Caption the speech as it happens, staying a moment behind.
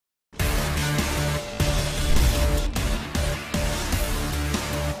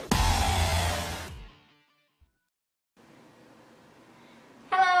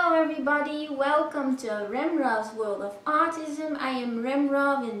everybody, welcome to Remrov's World of Autism. I am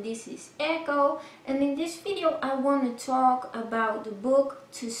Remrov and this is Echo, and in this video I want to talk about the book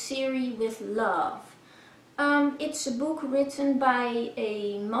To Siri with Love. It's a book written by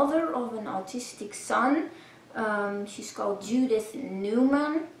a mother of an autistic son. She's called Judith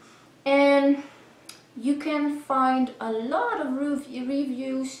Newman, and you can find a lot of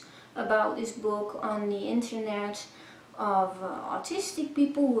reviews about this book on the internet of autistic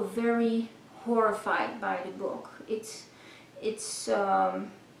people who are very horrified by the book. There's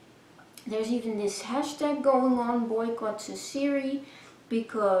even this hashtag going on, Boycott To Siri,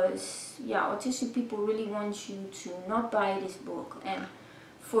 because autistic people really want you to not buy this book, and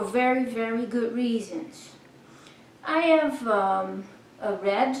for very, very good reasons. I have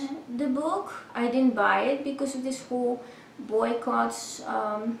read the book. I didn't buy it because of this whole boycott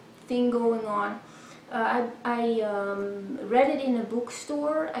thing going on. I read it in a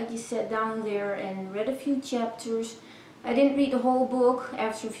bookstore. I just sat down there and read a few chapters. I didn't read the whole book.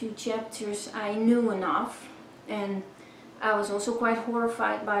 After a few chapters I knew enough, and I was also quite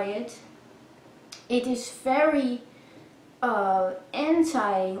horrified by it. It is very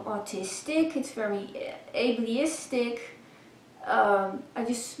anti-autistic, it's very ableistic. I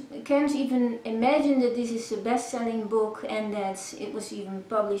just can't even imagine that this is a best-selling book and that it was even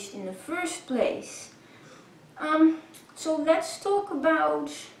published in the first place. So let's talk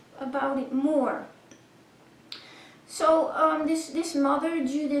about it more. So this mother,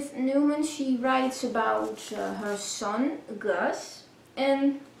 Judith Newman, she writes about her son, Gus,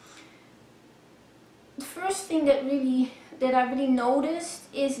 and the first thing that I really noticed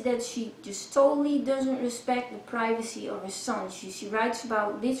is that she just totally doesn't respect the privacy of her son. She writes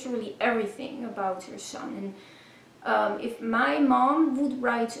about literally everything about her son. And if my mom would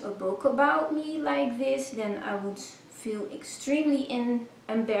write a book about me like this, then I would feel extremely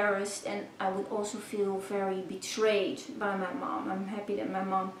embarrassed, and I would also feel very betrayed by my mom. I'm happy that my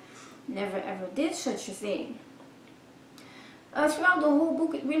mom never ever did such a thing. Throughout the whole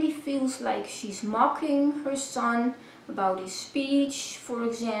book it really feels like she's mocking her son about his speech, for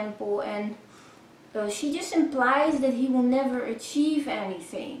example, and she just implies that he will never achieve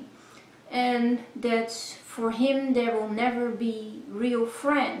anything, and that for him there will never be real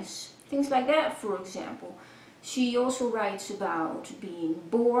friends. Things like that, for example. She also writes about being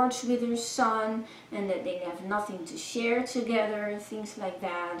bored with her son and that they have nothing to share together, things like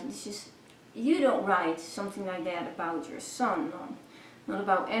that. It's just, you don't write something like that about your son, no. Not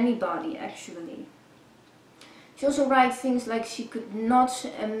about anybody actually. She also writes things like she could not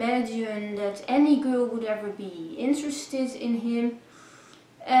imagine that any girl would ever be interested in him.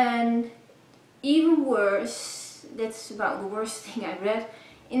 And even worse, that's about the worst thing I read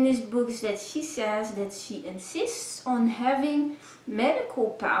in this book, is that she says that she insists on having medical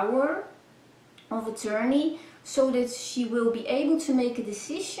power of attorney so that she will be able to make a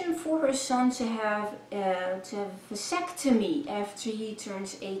decision for her son to have a vasectomy after he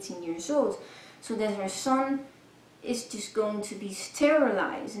turns 18 years old. So that her son is just going to be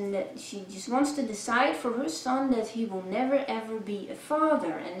sterilized, and that she just wants to decide for her son that he will never ever be a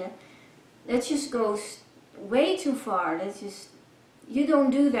father. And that just goes way too far. That's just, you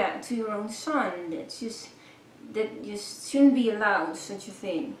don't do that to your own son. That just shouldn't be allowed, such a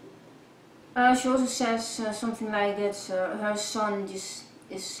thing. She also says something like that her son just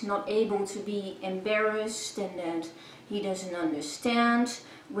is not able to be embarrassed, and that he doesn't understand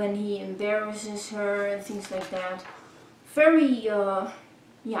when he embarrasses her, and things like that. Very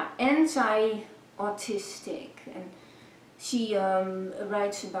anti-autistic. And she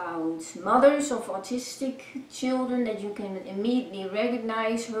writes about mothers of autistic children, that you can immediately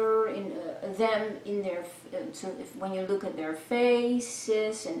recognize her in when you look at their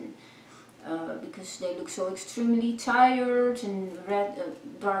faces, and because they look so extremely tired, and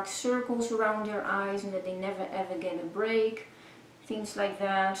dark circles around their eyes, and that they never ever get a break, things like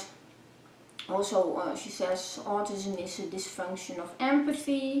that. Also, she says autism is a dysfunction of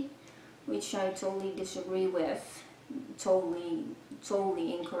empathy, which I totally disagree with. Totally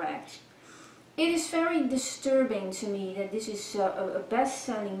incorrect. It is very disturbing to me that this is a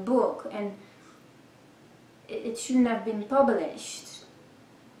best-selling book, and it shouldn't have been published.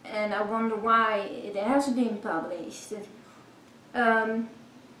 And I wonder why it has been published.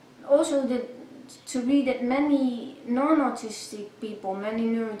 Also, to read that many non-autistic people, many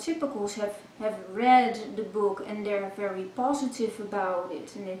neurotypicals have read the book and they're very positive about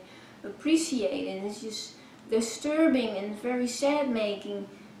it and they appreciate it. It's just disturbing and very sad-making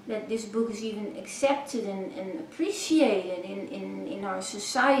that this book is even accepted and appreciated in our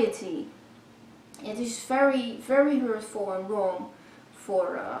society. It is very, very hurtful and wrong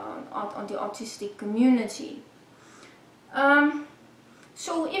for on the autistic community.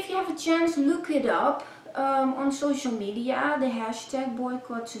 So if you have a chance, look it up on social media, the hashtag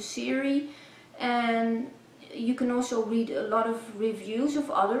Boycott To Siri, and you can also read a lot of reviews of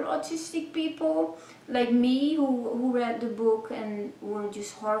other autistic people like me who read the book and were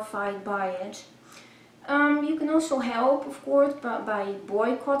just horrified by it. You can also help, of course, by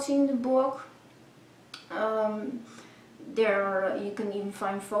boycotting the book. You can even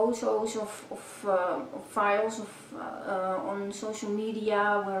find photos of files on social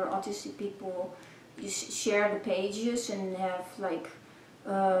media where autistic people just share the pages and have like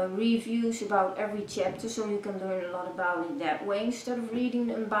reviews about every chapter, so you can learn a lot about it that way instead of reading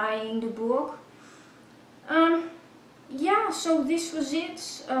and buying the book. Yeah, so this was it.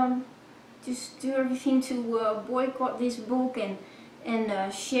 Just do everything to boycott this book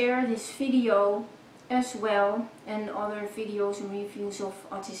and share this video as well, and other videos and reviews of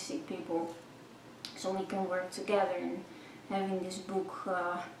autistic people, so we can work together in having this book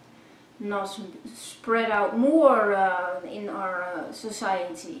not spread out more in our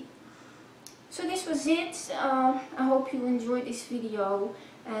society. So this was it. I hope you enjoyed this video.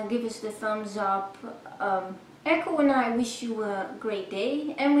 Give us the thumbs up. Echo and I wish you a great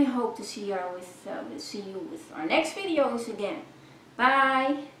day, and we hope to see you with our next videos again.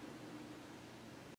 Bye!